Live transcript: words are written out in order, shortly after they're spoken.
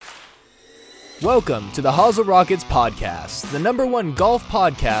Welcome to the Hosel Rockets podcast, the #1 golf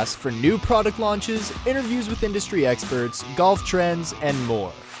podcast for new product launches, interviews with industry experts, golf trends, and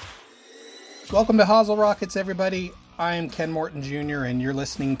more. Welcome to Hosel Rockets, everybody. I'm Ken Morton Jr., and you're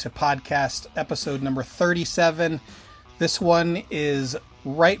listening to podcast episode number 37. This one is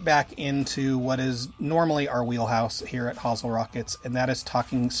right back into what is normally our wheelhouse here at Hosel Rockets, and that is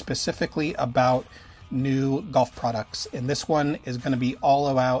talking specifically about new golf products. And this one is going to be all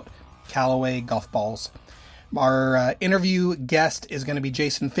about Callaway golf balls. Our interview guest is going to be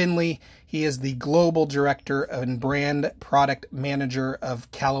Jason Finley. He is the global director and brand product manager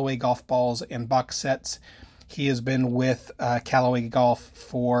of Callaway golf balls and box sets. He has been with Callaway Golf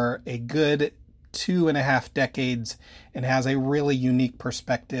for a good 2.5 decades and has a really unique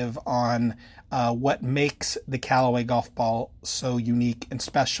perspective on what makes the Callaway golf ball so unique and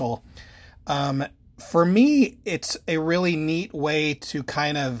special. For me, it's a really neat way to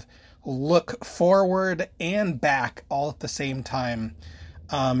kind of look forward and back all at the same time.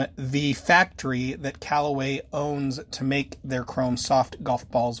 The factory that Callaway owns to make their Chrome Soft golf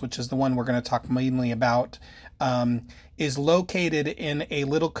balls, which is the one we're going to talk mainly about, is located in a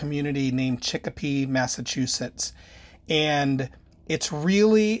little community named Chicopee, Massachusetts. And it's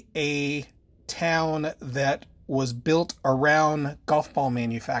really a town that was built around golf ball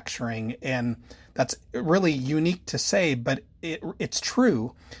manufacturing. And that's really unique to say, but it's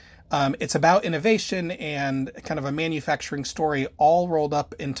true. It's about innovation and kind of a manufacturing story all rolled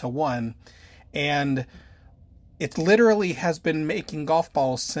up into one. And it literally has been making golf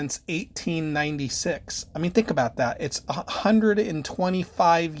balls since 1896. I mean, think about that. It's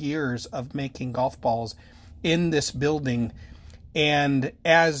 125 years of making golf balls in this building. And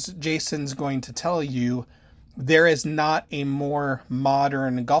as Jason's going to tell you, there is not a more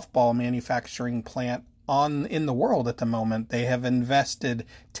modern golf ball manufacturing plant in the world at the moment. They have invested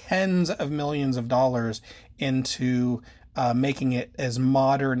tens of millions of dollars into making it as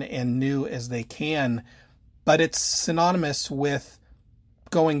modern and new as they can. But it's synonymous with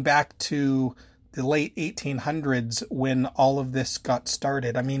going back to the late 1800s when all of this got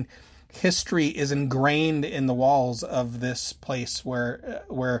started. I mean, history is ingrained in the walls of this place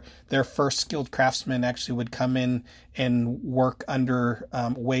where their first skilled craftsmen actually would come in and work under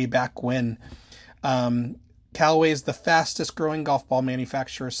way back when. Callaway is the fastest growing golf ball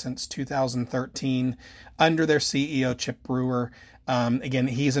manufacturer since 2013 under their CEO, Chip Brewer. Again,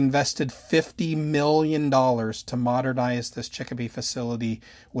 he's invested $50 million to modernize this Chicopee facility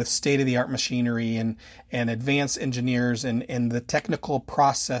with state-of-the-art machinery and advanced engineers and the technical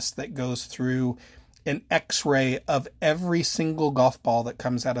process that goes through an X-ray of every single golf ball that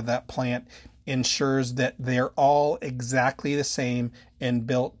comes out of that plant ensures that they're all exactly the same and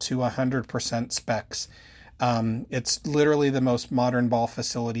built to 100% specs. It's literally the most modern ball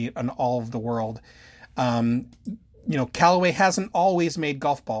facility in all of the world. Callaway hasn't always made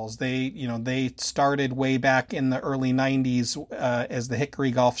golf balls. They started way back in the early 90s as the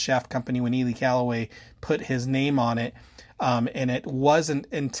Hickory Golf Shaft Company when Ely Callaway put his name on it. And it wasn't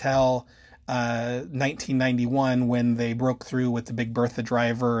until 1991 when they broke through with the Big Bertha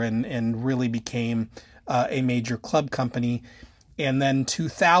driver and really became a major club company. And then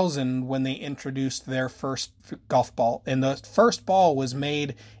 2000 when they introduced their first golf ball. And the first ball was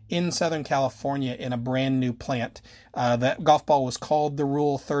made in Southern California in a brand new plant. That golf ball was called the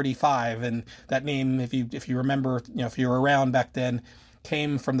Rule 35. And that name, if you remember, if you were around back then,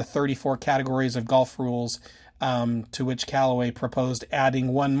 came from the 34 categories of golf rules, to which Callaway proposed adding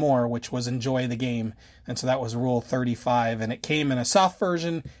one more, which was enjoy the game. And so that was Rule 35. And it came in a soft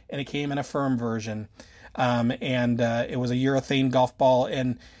version and it came in a firm version. It was a urethane golf ball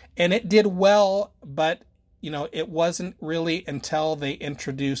and it did well, but it wasn't really until they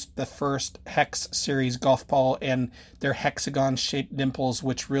introduced the first Hex series golf ball and their hexagon shaped dimples,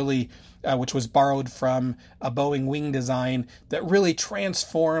 which was borrowed from a Boeing wing design, that really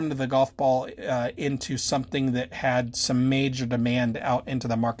transformed the golf ball into something that had some major demand out into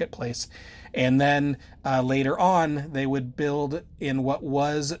the marketplace. And then later on, they would build in what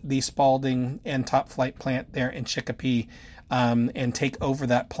was the Spalding and Top Flight plant there in Chicopee and take over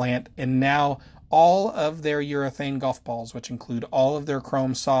that plant. And now all of their urethane golf balls, which include all of their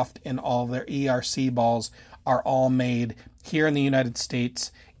Chrome Soft and all of their ERC balls, are all made here in the United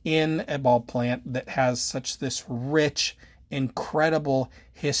States in a ball plant that has this rich, incredible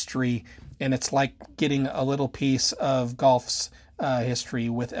history. And it's like getting a little piece of golf's history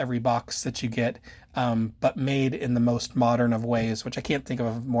with every box that you get, but made in the most modern of ways, which I can't think of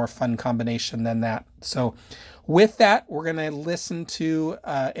a more fun combination than that. So with that, we're going to listen to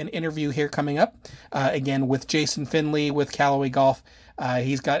an interview here coming up, again, with Jason Finley with Callaway Golf.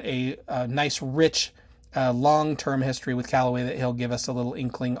 He's got a nice, rich, long-term history with Callaway that he'll give us a little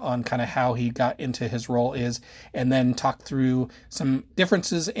inkling on kind of how he got into his role and then talk through some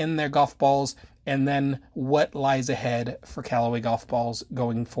differences in their golf balls, and then what lies ahead for Callaway golf balls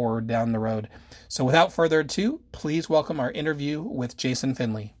going forward down the road. So without further ado, please welcome our interview with Jason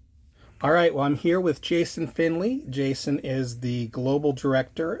Finley. All right, well, I'm here with Jason Finley. Jason is the Global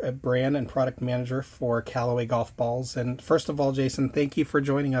Director, Brand and Product Manager for Callaway Golf Balls. And first of all, Jason, thank you for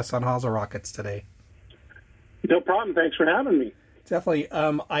joining us on Hosel Rockets today. No problem. Thanks for having me. Definitely.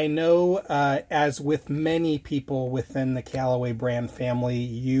 I know, as with many people within the Callaway brand family,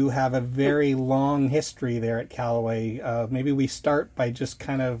 you have a very long history there at Callaway. Maybe we start by just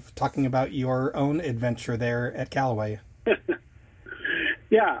kind of talking about your own adventure there at Callaway.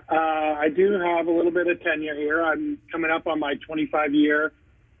 Yeah, I do have a little bit of tenure here. I'm coming up on my 25-year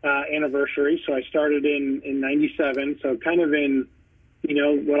anniversary. So I started in 97, so kind of in,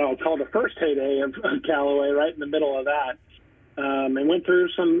 what I'll call the first heyday of Callaway, right in the middle of that. And went through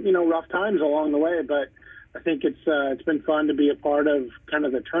some, rough times along the way, but I think it's been fun to be a part of kind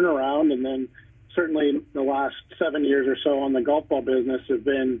of the turnaround. And then certainly the last 7 years or so on the golf ball business have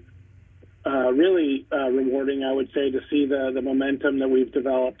been really rewarding, I would say, to see the momentum that we've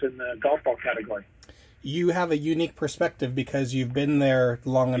developed in the golf ball category. You have a unique perspective because you've been there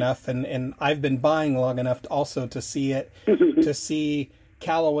long enough, and I've been buying long enough also to see it, to see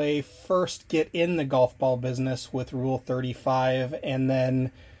Callaway first get in the golf ball business with Rule 35, and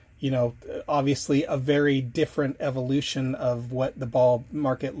then, obviously a very different evolution of what the ball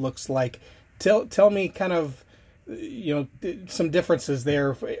market looks like. Tell me kind of, some differences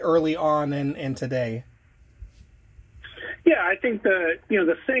there early on and today. Yeah, I think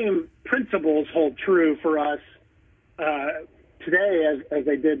the same principles hold true for us today as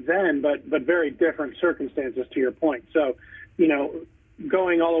they did then, but very different circumstances, to your point. So,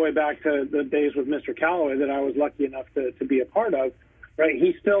 going all the way back to the days with Mr. Callaway that I was lucky enough to be a part of, right?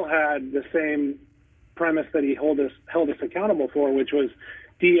 He still had the same premise that he held us accountable for, which was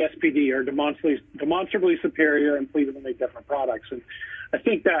DSPD, or demonstrably superior and pleasingly different products. And I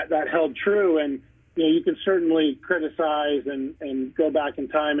think that held true. And you can certainly criticize and go back in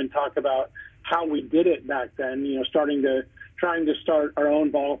time and talk about how we did it back then. Trying to start our own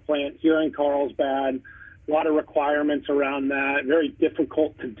ball plant here in Carlsbad. A lot of requirements around that, very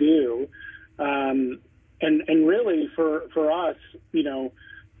difficult to do. And really for us,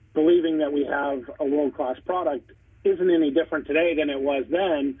 believing that we have a world-class product isn't any different today than it was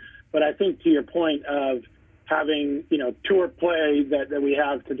then. But I think to your point of having, tour play that we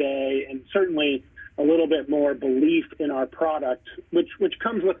have today, and certainly a little bit more belief in our product, which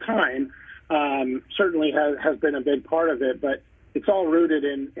comes with time, certainly has been a big part of it. But it's all rooted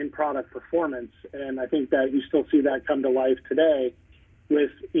in product performance. And I think that you still see that come to life today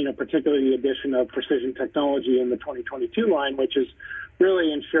with, particularly the addition of precision technology in the 2022 line, which is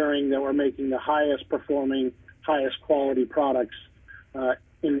really ensuring that we're making the highest performing, highest quality products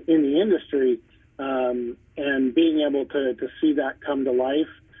in the industry, and being able to see that come to life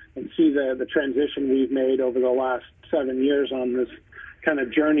and see the transition we've made over the last 7 years on this kind of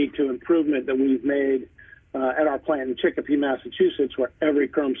journey to improvement that we've made at our plant in Chicopee, Massachusetts, where every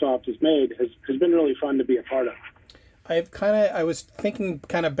Chrome Soft is made, has been really fun to be a part of. I was thinking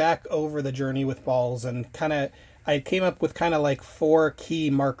kind of back over the journey with balls, and I came up with kind of like 4 key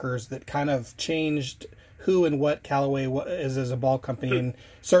markers that kind of changed who and what Callaway is as a ball company. And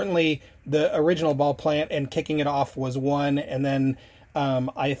certainly the original ball plant and kicking it off was one. And then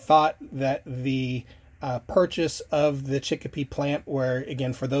I thought that the purchase of the Chicopee plant, where,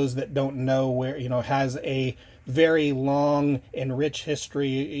 again, for those that don't know, where, has a very long and rich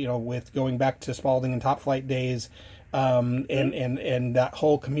history, with going back to Spalding and Top Flight days. And that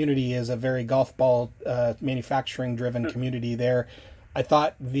whole community is a very golf ball manufacturing driven community there. I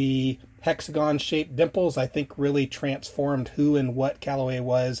thought the hexagon shaped dimples, I think, really transformed who and what Callaway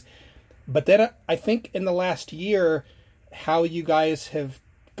was. But then I think in the last year, how you guys have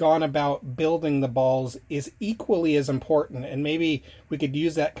gone about building the balls is equally as important. And maybe we could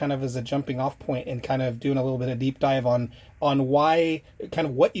use that kind of as a jumping off point and kind of doing a little bit of deep dive on why, kind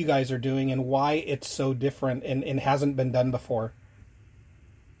of what you guys are doing and why it's so different and hasn't been done before.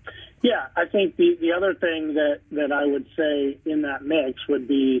 Yeah, I think the other thing that I would say in that mix would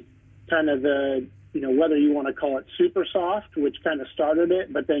be kind of the, whether you want to call it Super Soft, which kind of started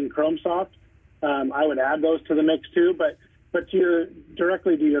it, but then Chrome Soft. I would add those to the mix too. But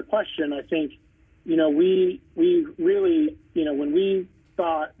directly to your question, I think, we really, when we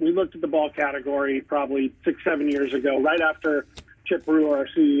looked at the ball category probably 6-7 years ago, right after Chip Brewer, our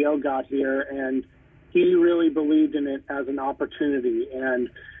CEO, got here, and he really believed in it as an opportunity. And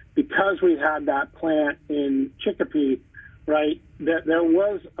because we had that plant in Chicopee, right, that there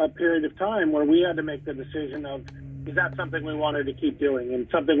was a period of time where we had to make the decision of, is that something we wanted to keep doing and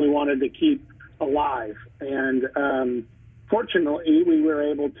something we wanted to keep alive? And fortunately, we were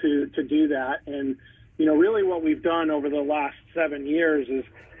able to do that. And, you know, really what we've done over the last 7 years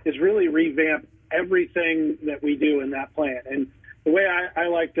is really revamp everything that we do in that plant. And the way I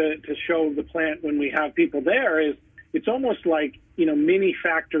like to show the plant when we have people there is it's almost like, you know, mini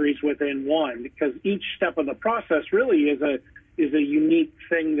factories within one, because each step of the process really is a unique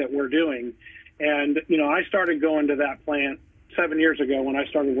thing that we're doing. And, you know, I started going to that plant 7 years ago when I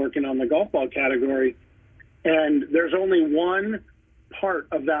started working on the golf ball category. And there's only one part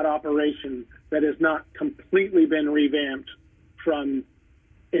of that operation that has not completely been revamped from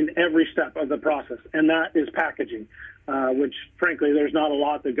in every step of the process, and that is packaging, which, frankly, there's not a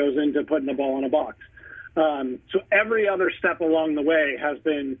lot that goes into putting a ball in a box. So every other step along the way has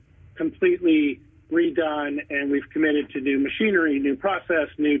been completely redone, and we've committed to new machinery, new process,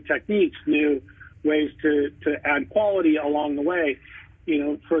 new techniques, new ways to add quality along the way. You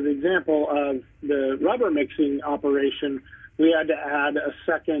know, for the example of the rubber mixing operation, we had to add a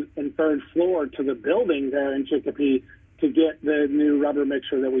second and third floor to the building there in Chicopee to get the new rubber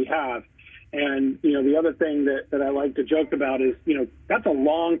mixer that we have. And, you know, the other thing that I like to joke about is, you know, that's a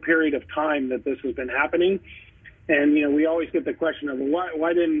long period of time that this has been happening. And, you know, we always get the question of, well,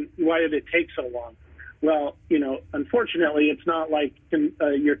 why did it take so long? Well, you know, unfortunately, it's not like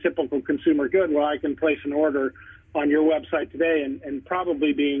your typical consumer good where I can place an order on your website today and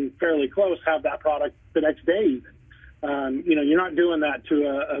probably being fairly close, have that product the next day even. You know, you're not doing that to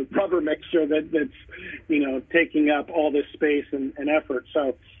a rubber mixture that's, you know, taking up all this space and effort.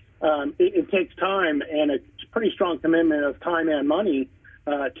 So it takes time and a pretty strong commitment of time and money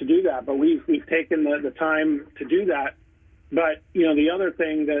to do that. But we've taken the time to do that. But, you know, the other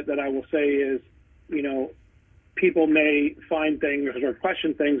thing that I will say is, you know, people may find things or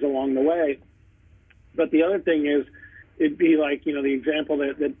question things along the way. But the other thing is, it'd be like, you know, the example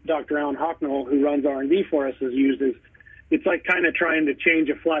that Dr. Alan Hocknell, who runs R&D for us, has used is, it's like kind of trying to change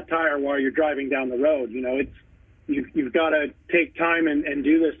a flat tire while you're driving down the road. You know, you've got to take time and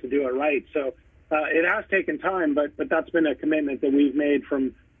do this to do it right. So it has taken time, but that's been a commitment that we've made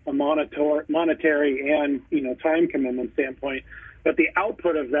from a monetary and, you know, time commitment standpoint. But the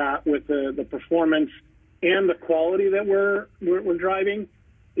output of that with the performance and the quality that we're driving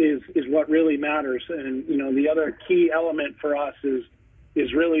is what really matters. And, you know, the other key element for us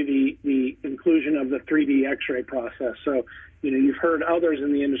is really the inclusion of the 3D X-ray process. So, you know, you've heard others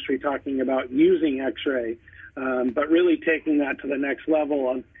in the industry talking about using X-ray, but really taking that to the next level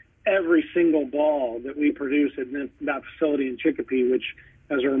on every single ball that we produce in that facility in Chicopee, which,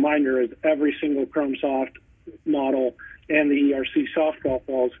 as a reminder, is every single Chrome Soft model and the ERC soft golf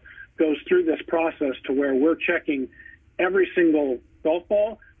balls, goes through this process to where we're checking every single golf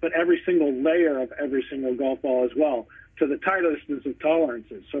ball, but every single layer of every single golf ball as well, to the tightest of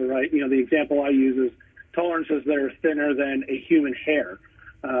tolerances. So, right, you know, the example I use is tolerances that are thinner than a human hair.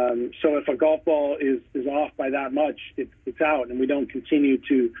 So if a golf ball is off by that much, it's out, and we don't continue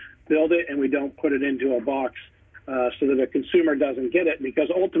to build it, and we don't put it into a box so that the consumer doesn't get it, because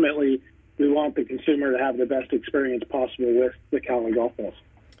ultimately we want the consumer to have the best experience possible with the Callaway golf balls.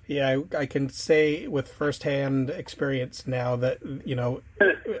 Yeah, I can say with firsthand experience now that, you know,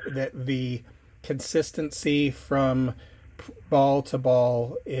 that the consistency from ball to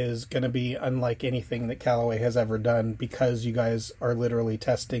ball is going to be unlike anything that Callaway has ever done, because you guys are literally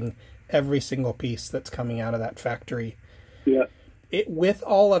testing every single piece that's coming out of that factory. Yeah. With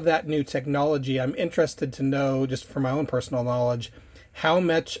all of that new technology, I'm interested to know, just from my own personal knowledge, how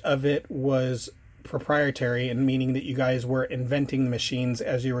much of it was proprietary, and meaning that you guys were inventing machines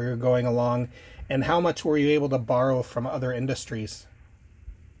as you were going along, and how much were you able to borrow from other industries?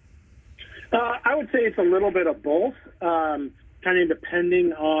 I would say it's a little bit of both, kind of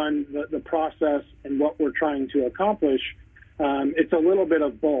depending on the process and what we're trying to accomplish. It's a little bit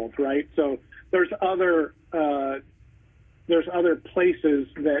of both, right? So there's other places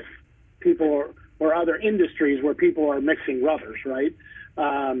that people are, or other industries where people are mixing rubbers, right?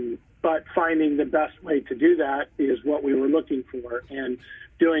 But finding the best way to do that is what we were looking for, and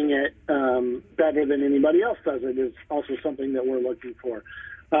doing it better than anybody else does it is also something that we're looking for.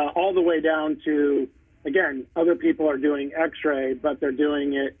 All the way down to, again, other people are doing X-ray, but they're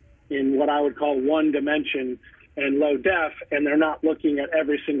doing it in what I would call one dimension and low def, and they're not looking at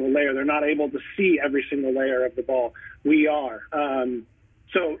every single layer. They're not able to see every single layer of the ball. We are.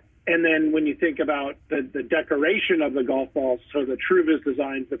 And then when you think about the decoration of the golf balls, so the TrueViz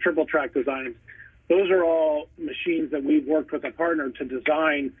designs, the triple track designs, those are all machines that we've worked with a partner to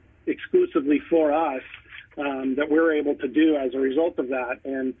design exclusively for us, that we're able to do as a result of that.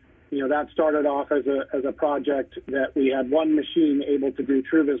 And, that started off as a project that we had one machine able to do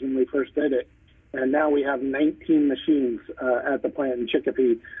TruVis when we first did it. And now we have 19 machines at the plant in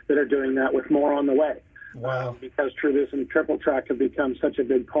Chicopee that are doing that, with more on the way. Wow. Because TruVis and Triple Track have become such a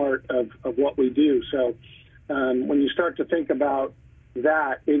big part of what we do. So when you start to think about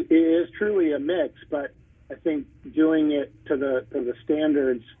that, it is truly a mix, but I think doing it to the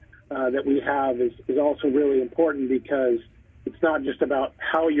standards that we have is also really important, because it's not just about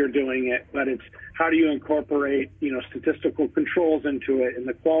how you're doing it, but it's how do you incorporate, statistical controls into it, and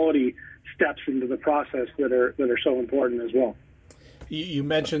the quality steps into the process that are so important as well. You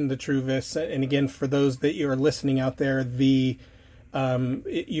mentioned the TruVis, and again, for those that you are listening out there,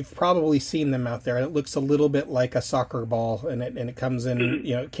 you've probably seen them out there. It looks a little bit like a soccer ball, and it comes in.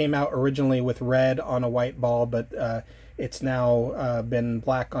 It came out originally with red on a white ball, but it's now been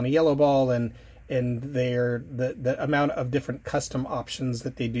black on a yellow ball, and the amount of different custom options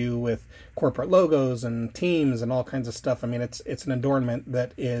that they do with corporate logos and teams and all kinds of stuff. I mean, it's an adornment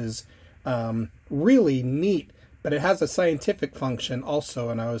that is really neat, but it has a scientific function also,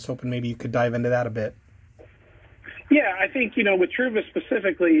 and I was hoping maybe you could dive into that a bit. Yeah, I think, with TruVis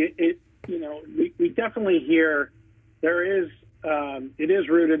specifically, we definitely hear there is, it is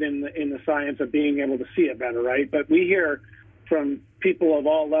rooted in the science of being able to see it better, right? But we hear from people of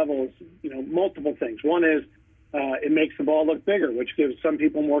all levels, multiple things. One is it makes the ball look bigger, which gives some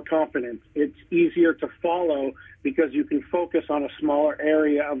people more confidence. It's easier to follow because you can focus on a smaller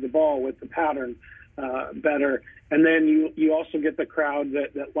area of the ball with the pattern better. And then you also get the crowd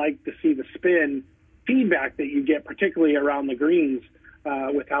that like to see the spin feedback that you get, particularly around the greens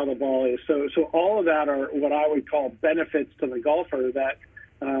with how the ball is. So all of that are what I would call benefits to the golfer that,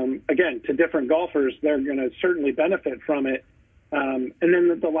 again, to different golfers, they're going to certainly benefit from it. And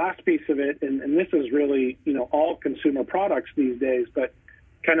then the last piece of it, and this is really, all consumer products these days, but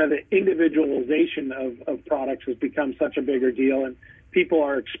kind of the individualization of products has become such a bigger deal, and people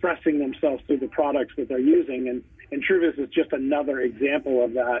are expressing themselves through the products that they're using. And TruVis is just another example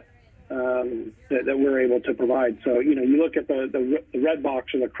of that, that we're able to provide. So, you look at the Red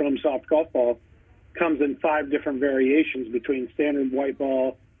Box or the Chrome Soft golf ball, comes in 5 different variations between standard white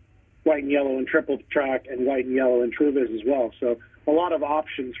ball, white and yellow and Triple Track, and white and yellow and TruVis as well. So a lot of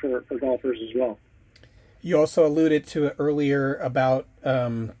options for golfers as well. You also alluded to it earlier about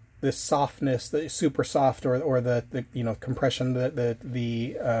this softness, the super soft or the compression,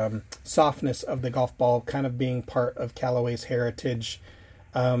 the softness of the golf ball kind of being part of Callaway's heritage.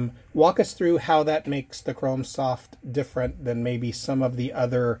 Walk us through how that makes the Chrome Soft different than maybe some of the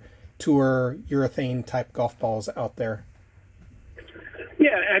other tour urethane type golf balls out there.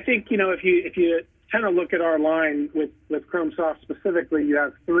 Yeah, I think, if you kind of look at our line with Chrome Soft specifically, you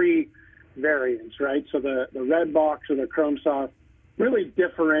have 3 variants, right? So the Red Box or the Chrome Soft, really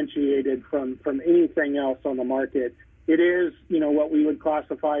differentiated from anything else on the market. It is, what we would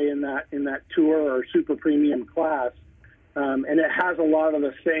classify in that tour or super premium class. And it has a lot of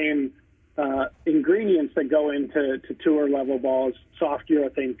the same ingredients that go into tour level balls: soft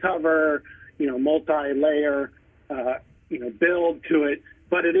urethane cover, multi-layer, build to it.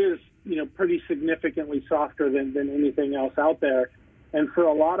 But it is, pretty significantly softer than anything else out there. And for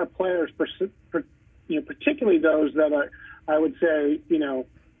a lot of players, particularly those that are, I would say,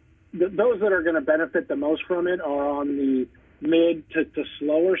 those that are going to benefit the most from it are on the mid to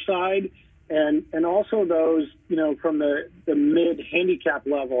slower side. And also those, from the mid handicap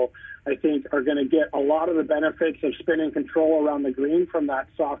level, I think are going to get a lot of the benefits of spin and control around the green from that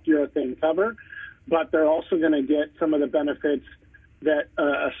soft urethane cover. But they're also going to get some of the benefits that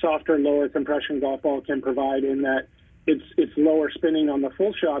a softer, lower compression golf ball can provide, in that it's lower spinning on the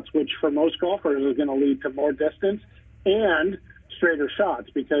full shots, which for most golfers is going to lead to more distance and straighter shots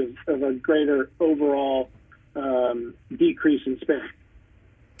because of a greater overall decrease in spin.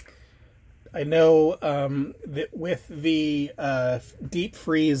 I know that with the deep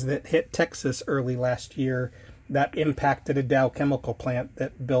freeze that hit Texas early last year, that impacted a Dow Chemical plant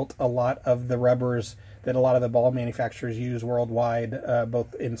that built a lot of the rubbers that a lot of the ball manufacturers use worldwide,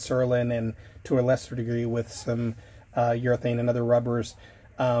 both in Surlyn and to a lesser degree with some urethane and other rubbers.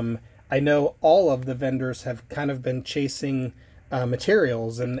 I know all of the vendors have kind of been chasing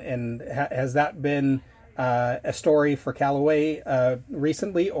materials, and has that been a story for Callaway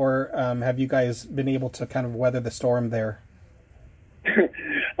recently, or have you guys been able to kind of weather the storm there?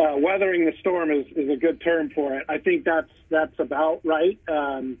 Weathering the storm is a good term for it. I think that's about right.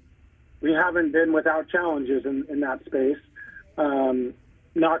 We haven't been without challenges in that space.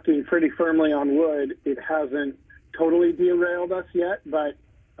 knocking pretty firmly on wood, it hasn't totally derailed us yet, but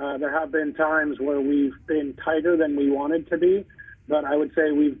there have been times where we've been tighter than we wanted to be. But I would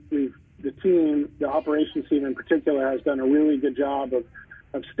say the operations team in particular, has done a really good job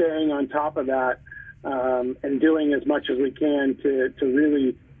of staying on top of that and doing as much as we can to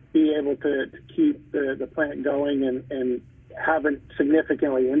really be able to keep the plant going and haven't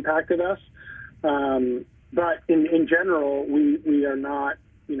significantly impacted us. But in general, we are not,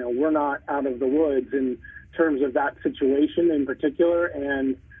 we're not out of the woods in terms of that situation in particular,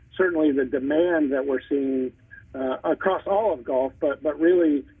 and certainly the demand that we're seeing across all of golf, but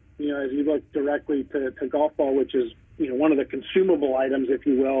really, as you look directly to golf ball, which is, one of the consumable items, if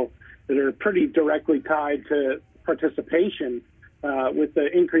you will, that are pretty directly tied to participation. With the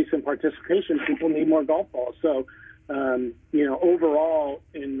increase in participation, people need more golf balls. So, overall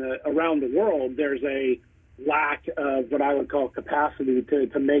around the world, there's a lack of what I would call capacity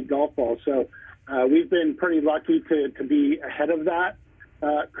to make golf balls. So we've been pretty lucky to be ahead of that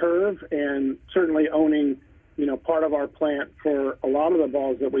curve, and certainly owning, part of our plant for a lot of the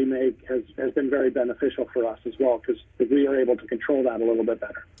balls that we make has been very beneficial for us as well, because we are able to control that a little bit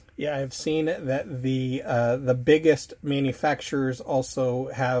better. Yeah, I've seen that the biggest manufacturers also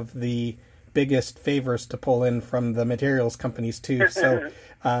have the biggest favors to pull in from the materials companies too. So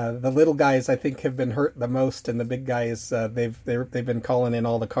the little guys, I think, have been hurt the most, and the big guys, they've been calling in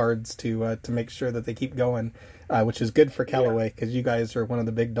all the cards to make sure that they keep going, which is good for Callaway, because you guys are one of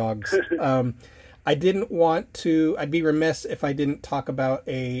the big dogs. I'd be remiss if I didn't talk about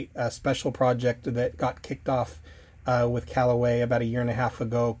a special project that got kicked off with Callaway about a year and a half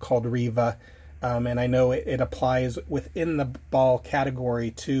ago called Riva. And I know it applies within the ball category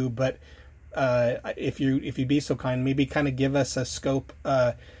too, but if you'd be so kind, maybe kind of give us a scope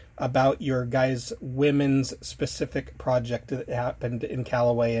about your guys' women's specific project that happened in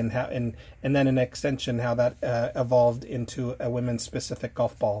Callaway, and how, and then an extension, how that evolved into a women's specific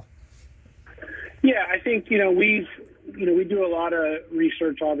golf ball. Yeah, I think, we do a lot of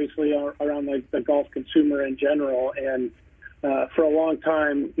research, obviously, around the golf consumer in general. And for a long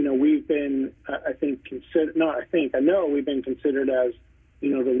time, we've been, I know we've been considered as,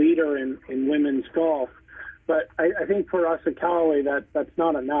 the leader in women's golf. But I think for us at Callaway, that's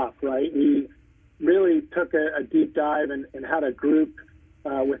not enough, right? We really took a deep dive and had a group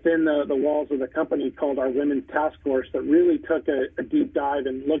within the walls of the company called our Women's Task Force that really took a deep dive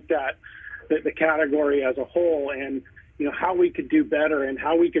and looked at the category as a whole, and how we could do better, and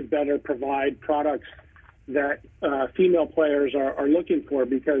how we could better provide products that female players are looking for,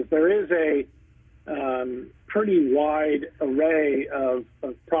 because there is a pretty wide array of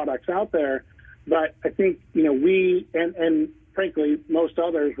products out there. But I think we and frankly most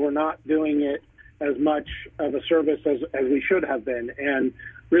others were not doing it as much of a service as we should have been. And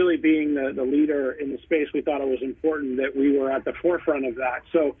really being the leader in the space, we thought it was important that we were at the forefront of that.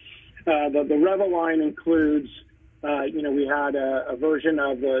 So the Reva line includes, we had a version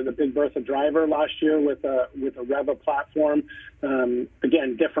of the Big Bertha driver last year with a Reva platform.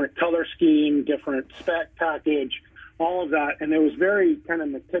 Again, different color scheme, different spec package, all of that. And it was very kind of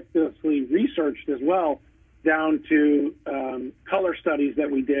meticulously researched as well, down to color studies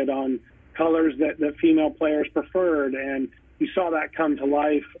that we did on colors that female players preferred. And you saw that come to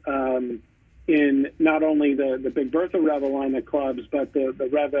life in not only the Big Bertha Reva line of clubs, but the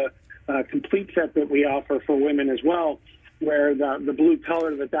Reva complete set that we offer for women as well, where the blue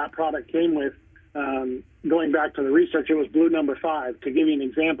color that product came with, going back to the research, it was blue number 5. To give you an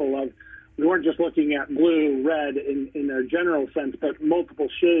example of, we weren't just looking at blue, red in their general sense, but multiple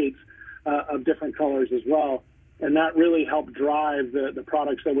shades of different colors as well. And that really helped drive the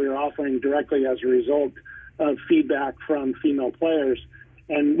products that we were offering directly as a result of feedback from female players.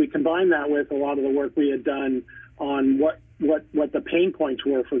 And we combined that with a lot of the work we had done on what the pain points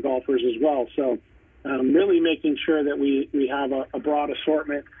were for golfers as well. So really making sure that we have a broad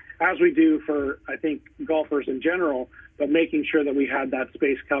assortment, as we do for, I think, golfers in general, but making sure that we had that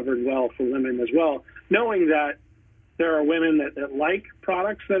space covered well for women as well, knowing that there are women that like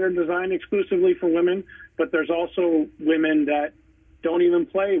products that are designed exclusively for women, but there's also women that don't even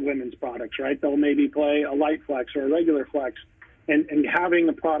play women's products, right? They'll maybe play a light flex or a regular flex, and having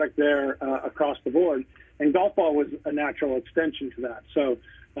a product there across the board. And golf ball was a natural extension to that. So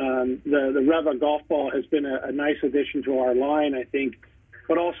the Reva golf ball has been a nice addition to our line, I think,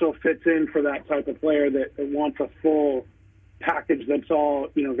 but also fits in for that type of player that wants a full package that's all,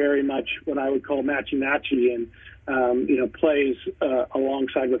 very much what I would call matchy-matchy, and, plays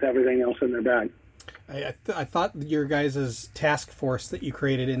alongside with everything else in their bag. I thought your guys' task force that you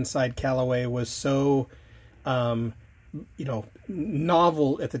created inside Callaway was so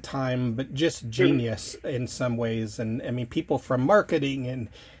novel at the time, but just genius in some ways. And I mean, people from marketing and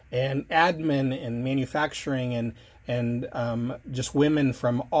admin and manufacturing and just women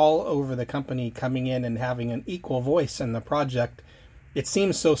from all over the company coming in and having an equal voice in the project. It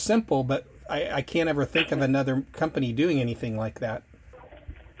seems so simple, but I can't ever think of another company doing anything like that.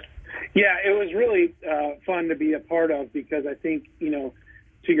 Yeah, it was really fun to be a part of, because I think,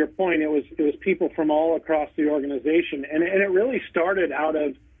 to your point, it was people from all across the organization, and it really started out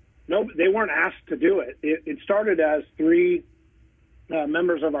of they weren't asked to do it. It started as three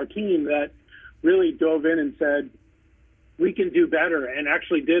members of our team that really dove in and said, we can do better, and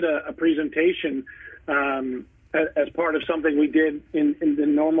actually did a presentation as part of something we did in the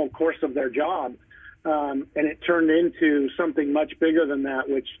normal course of their job. And it turned into something much bigger than that,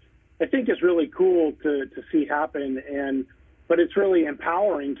 which I think is really cool to see happen. But it's really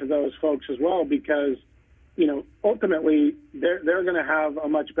empowering to those folks as well, because, ultimately they're going to have a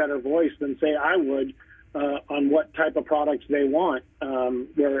much better voice than, say, I would on what type of products they want.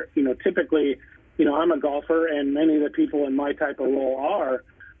 Where, typically, I'm a golfer, and many of the people in my type of role are,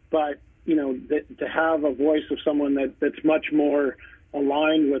 but, to have a voice of someone that's much more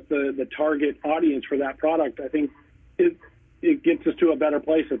aligned with the target audience for that product, I think it gets us to a better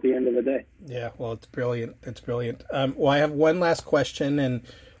place at the end of the day. Yeah, well, it's brilliant. It's brilliant. Well, I have one last question, and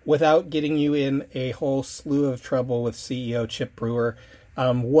without getting you in a whole slew of trouble with CEO Chip Brewer,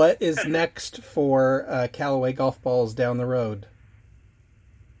 what is next for Callaway Golf Balls down the road?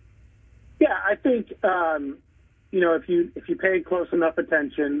 Yeah, I think if you pay close enough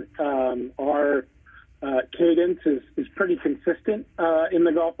attention, our cadence is pretty consistent in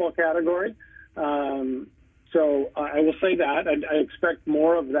the golf ball category. So I will say that I expect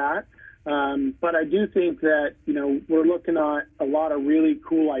more of that. But I do think that, we're looking at a lot of really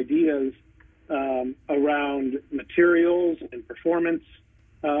cool ideas around materials and performance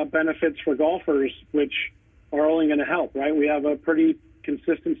benefits for golfers, which are only going to help, right? We have a pretty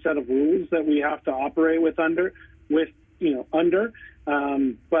consistent set of rules that we have to operate under.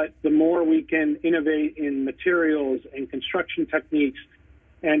 But the more we can innovate in materials and construction techniques,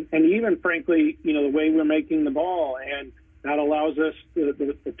 and even, frankly, the way we're making the ball, and that allows us,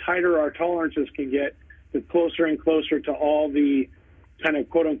 the tighter our tolerances can get, the closer and closer to all the kind of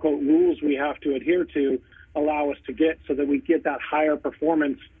quote-unquote rules we have to adhere to, allow us to get, so that we get that higher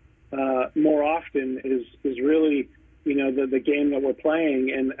performance more often is really, the game that we're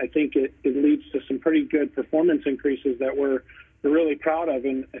playing. And I think it leads to some pretty good performance increases that we're really proud of.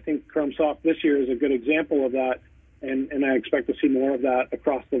 And I think Chrome Soft this year is a good example of that. And I expect to see more of that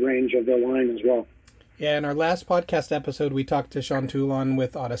across the range of the line as well. Yeah, in our last podcast episode, we talked to Sean Toulon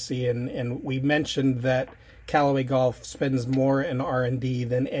with Odyssey, and we mentioned that Callaway Golf spends more in R&D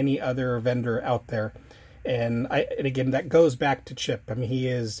than any other vendor out there. And again, that goes back to Chip. I mean, he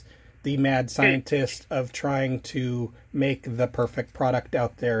is the mad scientist of trying to make the perfect product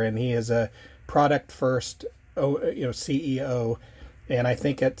out there, and he is a product first, CEO. And I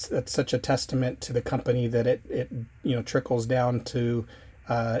think that's such a testament to the company that it trickles down to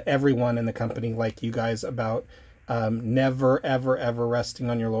everyone in the company, like you guys, about never, ever, ever resting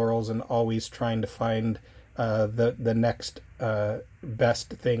on your laurels and always trying to find the next best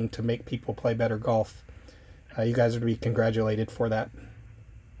thing to make people play better golf. You guys are to be congratulated for that.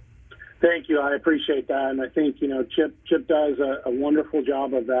 Thank you. I appreciate that. And I think, Chip does a wonderful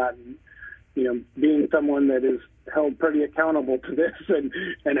job of that. And, being someone that is held pretty accountable to this and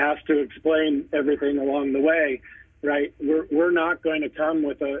has to explain everything along the way, right? We're not going to come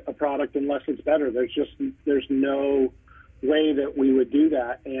with a product unless it's better. There's no way that we would do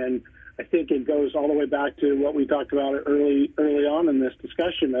that. And I think it goes all the way back to what we talked about early on in this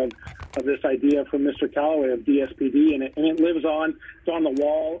discussion of this idea from Mr. Callaway of DSPD, and it lives on. It's on the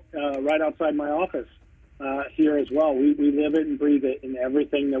wall right outside my office here as well. We live it and breathe it in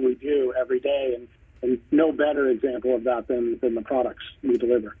everything that we do every day, and no better example of that than the products we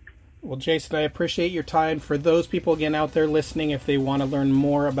deliver. Well, Jason, I appreciate your time. For those people, again, out there listening, if they want to learn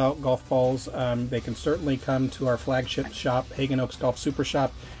more about golf balls, they can certainly come to our flagship shop, Hagen Oaks Golf Super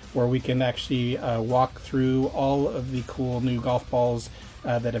Shop, where we can actually walk through all of the cool new golf balls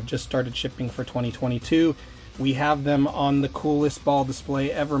that have just started shipping for 2022. We have them on the coolest ball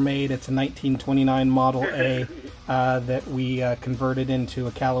display ever made. It's a 1929 Model A that we converted into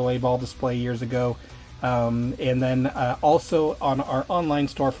a Callaway ball display years ago. And then also on our online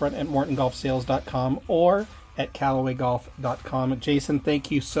storefront at mortongolfsales.com or at callawaygolf.com. Jason, thank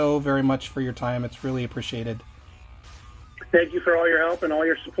you so very much for your time. It's really appreciated. Thank you for all your help and all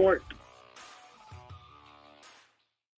your support.